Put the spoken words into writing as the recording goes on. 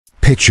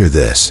Picture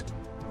this.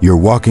 You're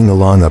walking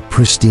along a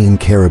pristine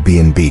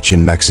Caribbean beach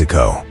in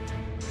Mexico.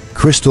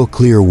 Crystal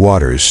clear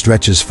waters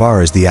stretch as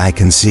far as the eye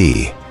can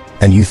see,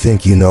 and you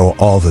think you know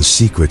all the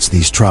secrets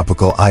these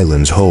tropical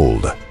islands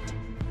hold.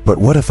 But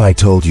what if I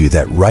told you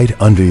that right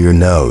under your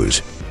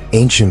nose,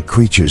 ancient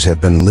creatures have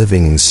been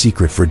living in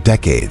secret for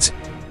decades,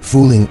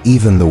 fooling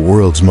even the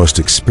world's most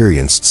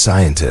experienced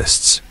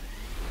scientists?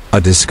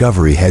 A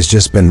discovery has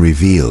just been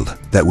revealed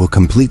that will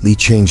completely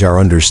change our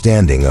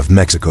understanding of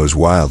Mexico's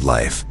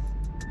wildlife.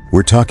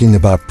 We're talking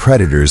about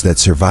predators that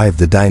survived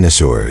the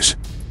dinosaurs,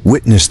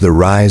 witnessed the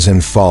rise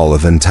and fall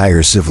of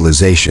entire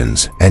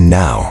civilizations, and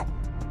now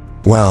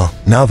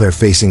they're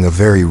facing a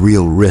very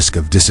real risk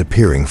of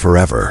disappearing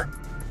forever.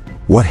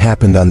 What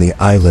happened on the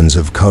islands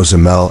of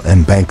Cozumel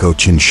and Banco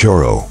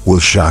Chinchorro will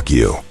shock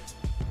you.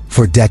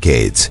 For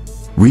decades,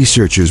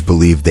 researchers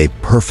believed they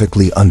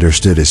perfectly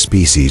understood a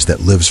species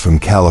that lives from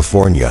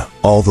California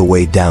all the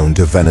way down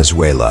to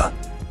Venezuela.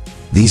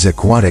 These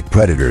aquatic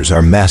predators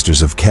are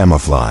masters of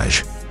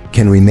camouflage,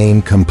 can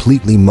remain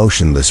completely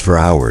motionless for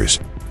hours,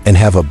 and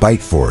have a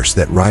bite force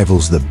that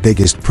rivals the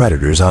biggest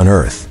predators on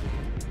Earth.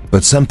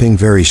 But something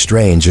very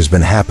strange has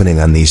been happening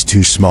on these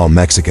two small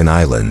Mexican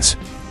islands.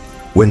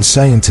 When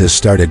scientists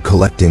started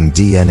collecting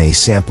DNA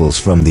samples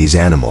from these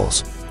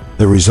animals,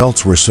 the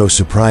results were so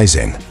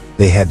surprising,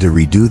 they had to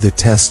redo the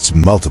tests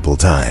multiple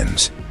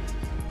times.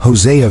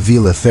 Jose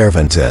Avila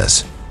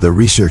Cervantes, the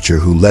researcher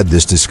who led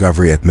this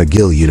discovery at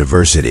McGill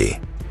University,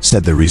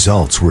 said the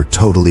results were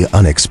totally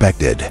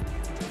unexpected.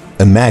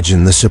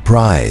 Imagine the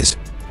surprise.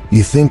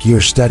 You think you're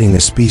studying a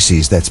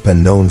species that's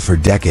been known for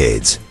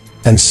decades,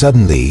 and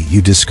suddenly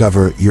you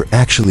discover you're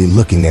actually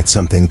looking at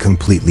something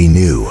completely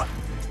new.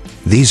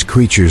 These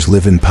creatures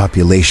live in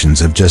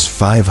populations of just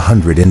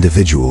 500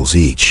 individuals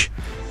each.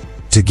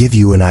 To give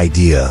you an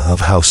idea of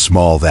how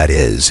small that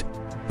is,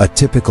 a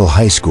typical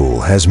high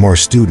school has more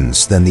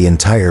students than the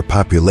entire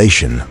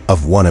population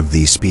of one of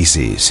these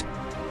species.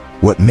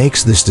 What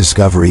makes this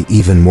discovery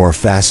even more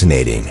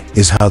fascinating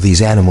is how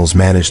these animals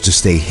manage to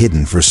stay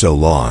hidden for so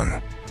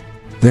long.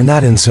 They're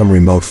not in some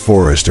remote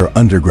forest or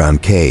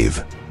underground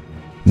cave.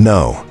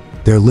 No,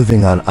 they're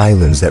living on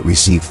islands that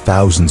receive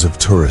thousands of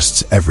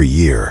tourists every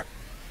year.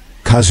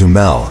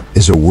 Cozumel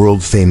is a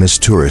world-famous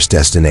tourist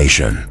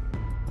destination.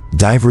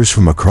 Divers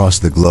from across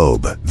the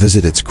globe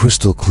visit its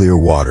crystal-clear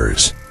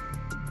waters.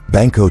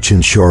 Banco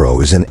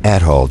Chinchorro is an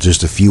atoll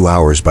just a few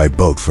hours by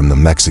boat from the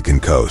Mexican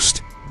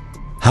coast.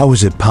 How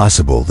is it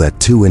possible that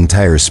two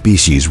entire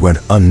species went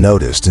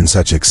unnoticed in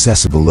such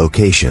accessible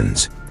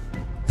locations?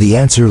 The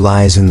answer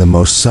lies in the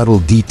most subtle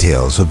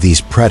details of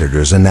these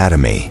predators'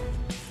 anatomy.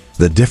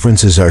 The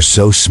differences are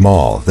so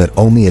small that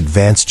only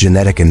advanced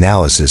genetic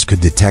analysis could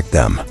detect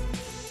them.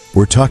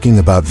 We're talking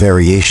about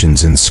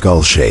variations in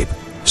skull shape,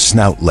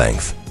 snout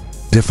length,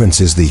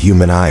 differences the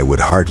human eye would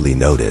hardly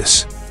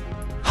notice.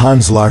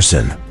 Hans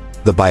Larsson,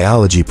 the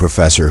biology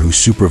professor who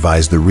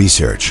supervised the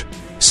research,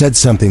 said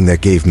something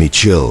that gave me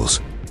chills.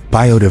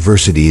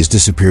 Biodiversity is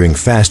disappearing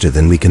faster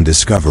than we can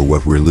discover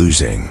what we're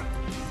losing.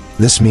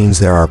 This means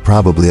there are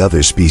probably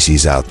other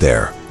species out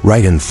there,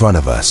 right in front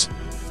of us,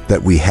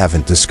 that we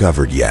haven't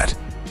discovered yet.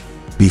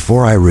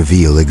 Before I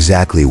reveal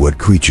exactly what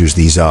creatures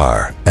these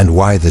are and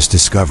why this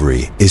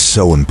discovery is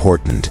so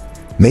important,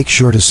 make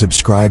sure to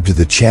subscribe to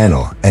the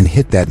channel and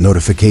hit that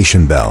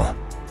notification bell.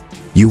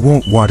 You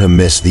won't want to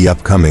miss the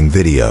upcoming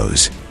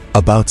videos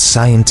about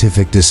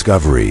scientific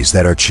discoveries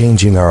that are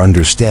changing our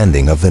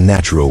understanding of the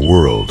natural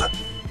world.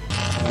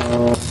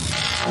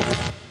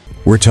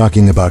 We're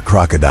talking about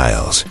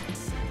crocodiles.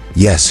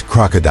 Yes,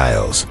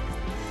 crocodiles.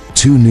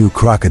 Two new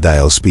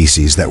crocodile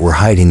species that were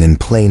hiding in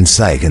plain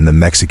sight in the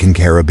Mexican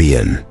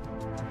Caribbean.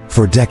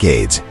 For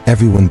decades,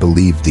 everyone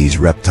believed these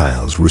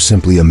reptiles were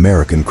simply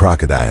American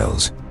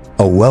crocodiles,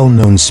 a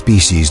well-known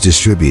species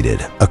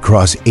distributed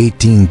across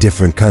 18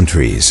 different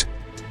countries.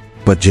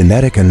 But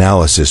genetic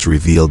analysis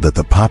revealed that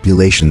the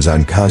populations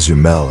on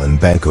Cozumel and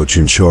Banco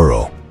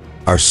Chinchorro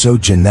are so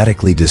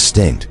genetically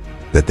distinct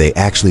that they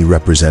actually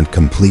represent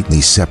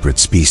completely separate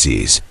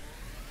species.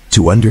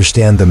 To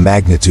understand the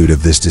magnitude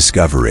of this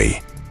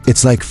discovery,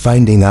 it's like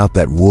finding out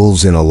that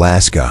wolves in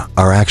Alaska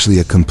are actually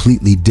a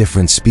completely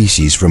different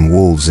species from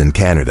wolves in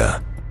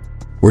Canada.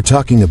 We're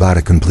talking about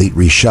a complete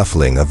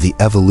reshuffling of the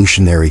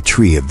evolutionary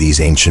tree of these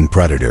ancient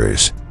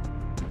predators.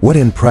 What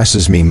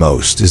impresses me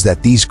most is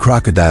that these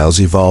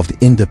crocodiles evolved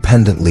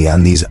independently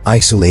on these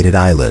isolated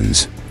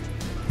islands.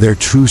 They're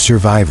true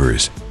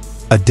survivors,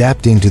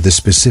 adapting to the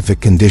specific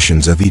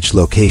conditions of each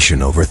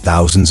location over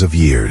thousands of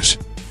years.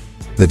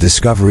 The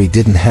discovery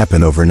didn't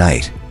happen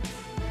overnight.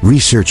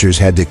 Researchers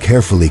had to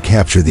carefully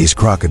capture these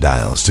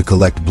crocodiles to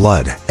collect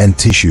blood and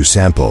tissue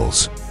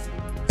samples.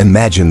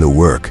 Imagine the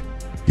work.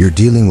 You're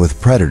dealing with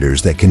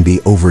predators that can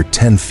be over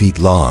 10 feet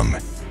long,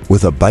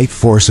 with a bite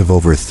force of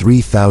over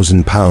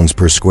 3,000 pounds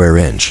per square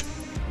inch,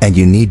 and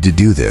you need to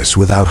do this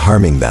without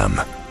harming them.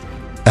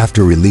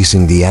 After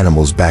releasing the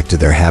animals back to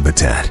their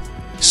habitat,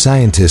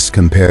 scientists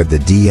compared the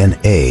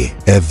DNA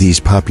of these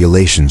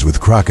populations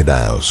with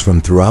crocodiles from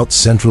throughout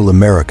Central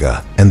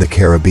America and the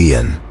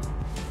Caribbean.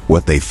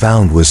 What they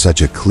found was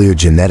such a clear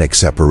genetic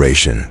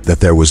separation that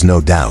there was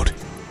no doubt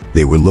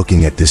they were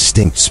looking at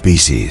distinct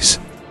species.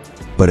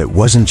 But it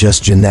wasn't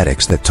just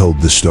genetics that told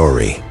the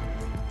story.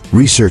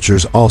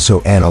 Researchers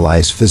also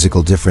analyzed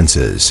physical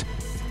differences.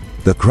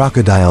 The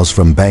crocodiles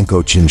from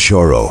Banco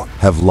Chinchorro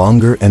have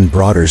longer and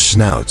broader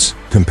snouts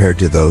compared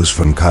to those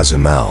from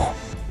Cozumel.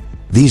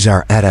 These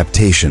are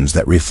adaptations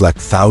that reflect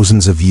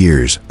thousands of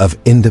years of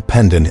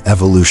independent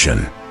evolution.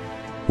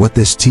 What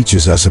this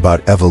teaches us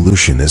about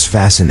evolution is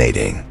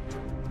fascinating.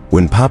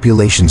 When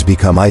populations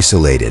become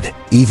isolated,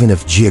 even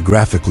if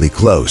geographically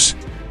close,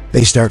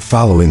 they start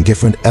following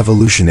different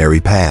evolutionary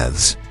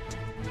paths.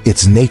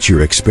 It's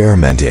nature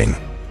experimenting,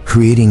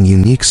 creating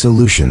unique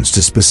solutions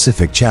to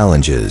specific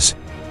challenges.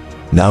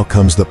 Now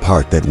comes the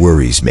part that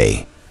worries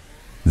me.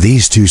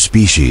 These two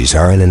species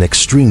are in an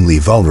extremely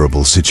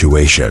vulnerable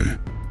situation.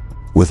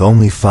 With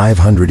only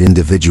 500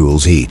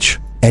 individuals each,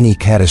 any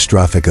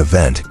catastrophic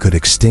event could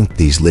extinct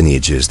these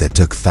lineages that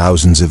took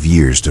thousands of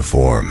years to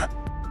form.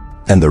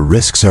 And the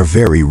risks are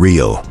very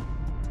real.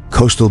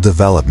 Coastal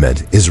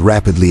development is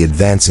rapidly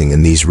advancing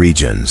in these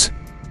regions.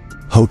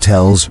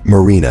 Hotels,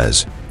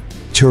 marinas,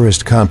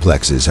 tourist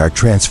complexes are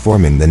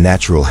transforming the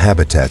natural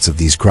habitats of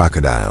these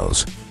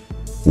crocodiles.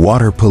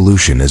 Water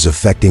pollution is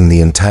affecting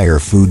the entire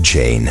food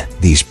chain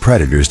these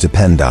predators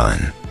depend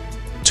on.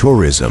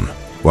 Tourism,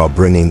 while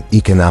bringing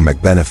economic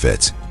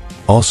benefits,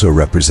 also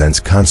represents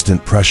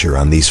constant pressure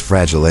on these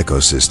fragile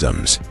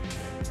ecosystems.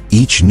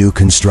 Each new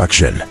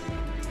construction,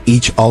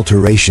 each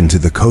alteration to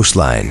the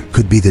coastline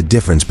could be the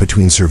difference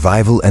between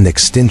survival and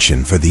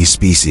extinction for these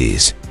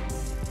species.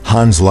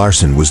 Hans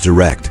Larsson was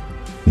direct.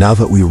 Now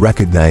that we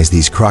recognize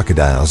these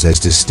crocodiles as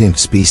distinct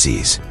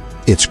species,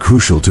 it's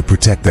crucial to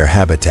protect their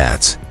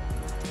habitats.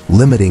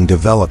 Limiting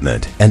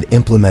development and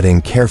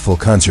implementing careful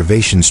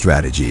conservation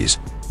strategies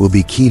will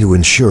be key to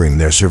ensuring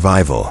their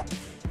survival.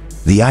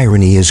 The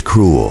irony is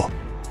cruel.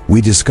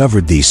 We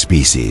discovered these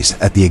species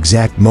at the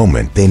exact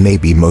moment they may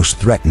be most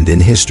threatened in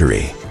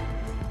history.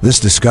 This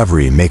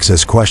discovery makes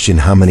us question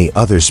how many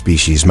other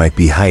species might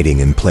be hiding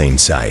in plain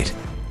sight.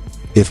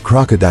 If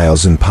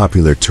crocodiles in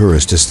popular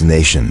tourist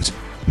destinations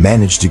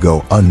manage to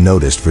go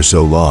unnoticed for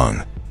so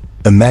long,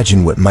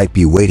 imagine what might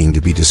be waiting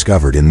to be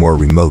discovered in more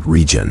remote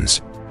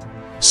regions.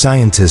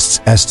 Scientists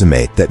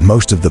estimate that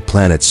most of the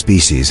planet's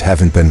species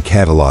haven't been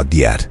cataloged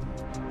yet.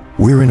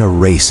 We're in a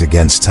race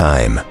against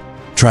time,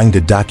 trying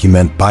to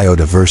document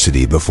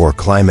biodiversity before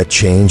climate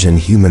change and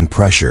human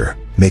pressure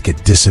make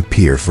it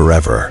disappear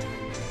forever.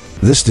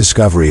 This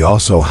discovery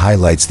also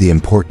highlights the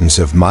importance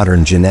of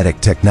modern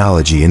genetic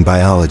technology in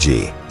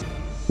biology.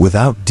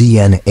 Without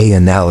DNA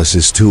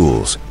analysis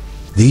tools,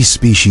 these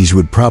species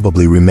would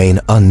probably remain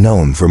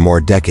unknown for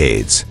more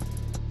decades.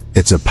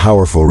 It's a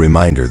powerful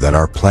reminder that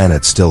our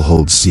planet still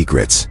holds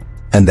secrets,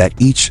 and that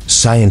each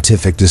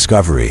scientific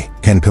discovery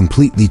can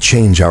completely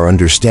change our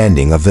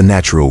understanding of the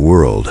natural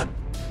world.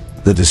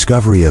 The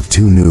discovery of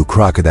two new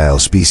crocodile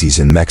species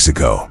in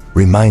Mexico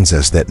reminds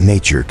us that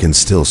nature can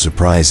still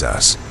surprise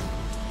us.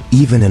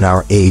 Even in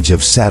our age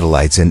of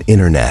satellites and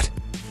internet,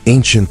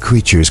 ancient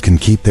creatures can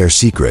keep their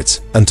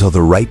secrets until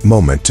the right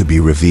moment to be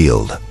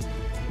revealed.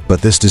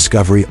 But this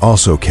discovery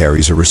also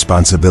carries a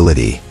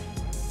responsibility.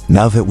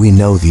 Now that we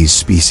know these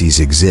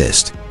species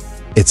exist,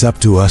 it's up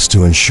to us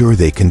to ensure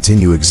they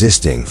continue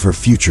existing for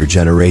future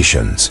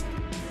generations.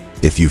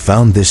 If you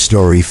found this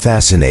story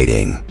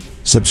fascinating,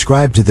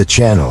 subscribe to the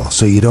channel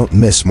so you don't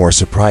miss more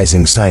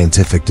surprising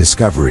scientific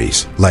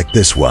discoveries like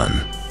this one.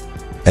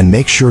 And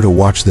make sure to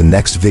watch the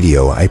next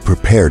video I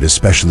prepared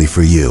especially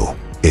for you.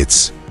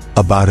 It's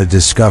about a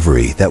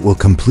discovery that will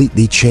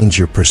completely change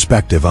your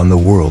perspective on the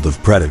world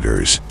of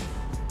predators.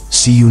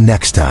 See you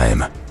next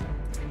time.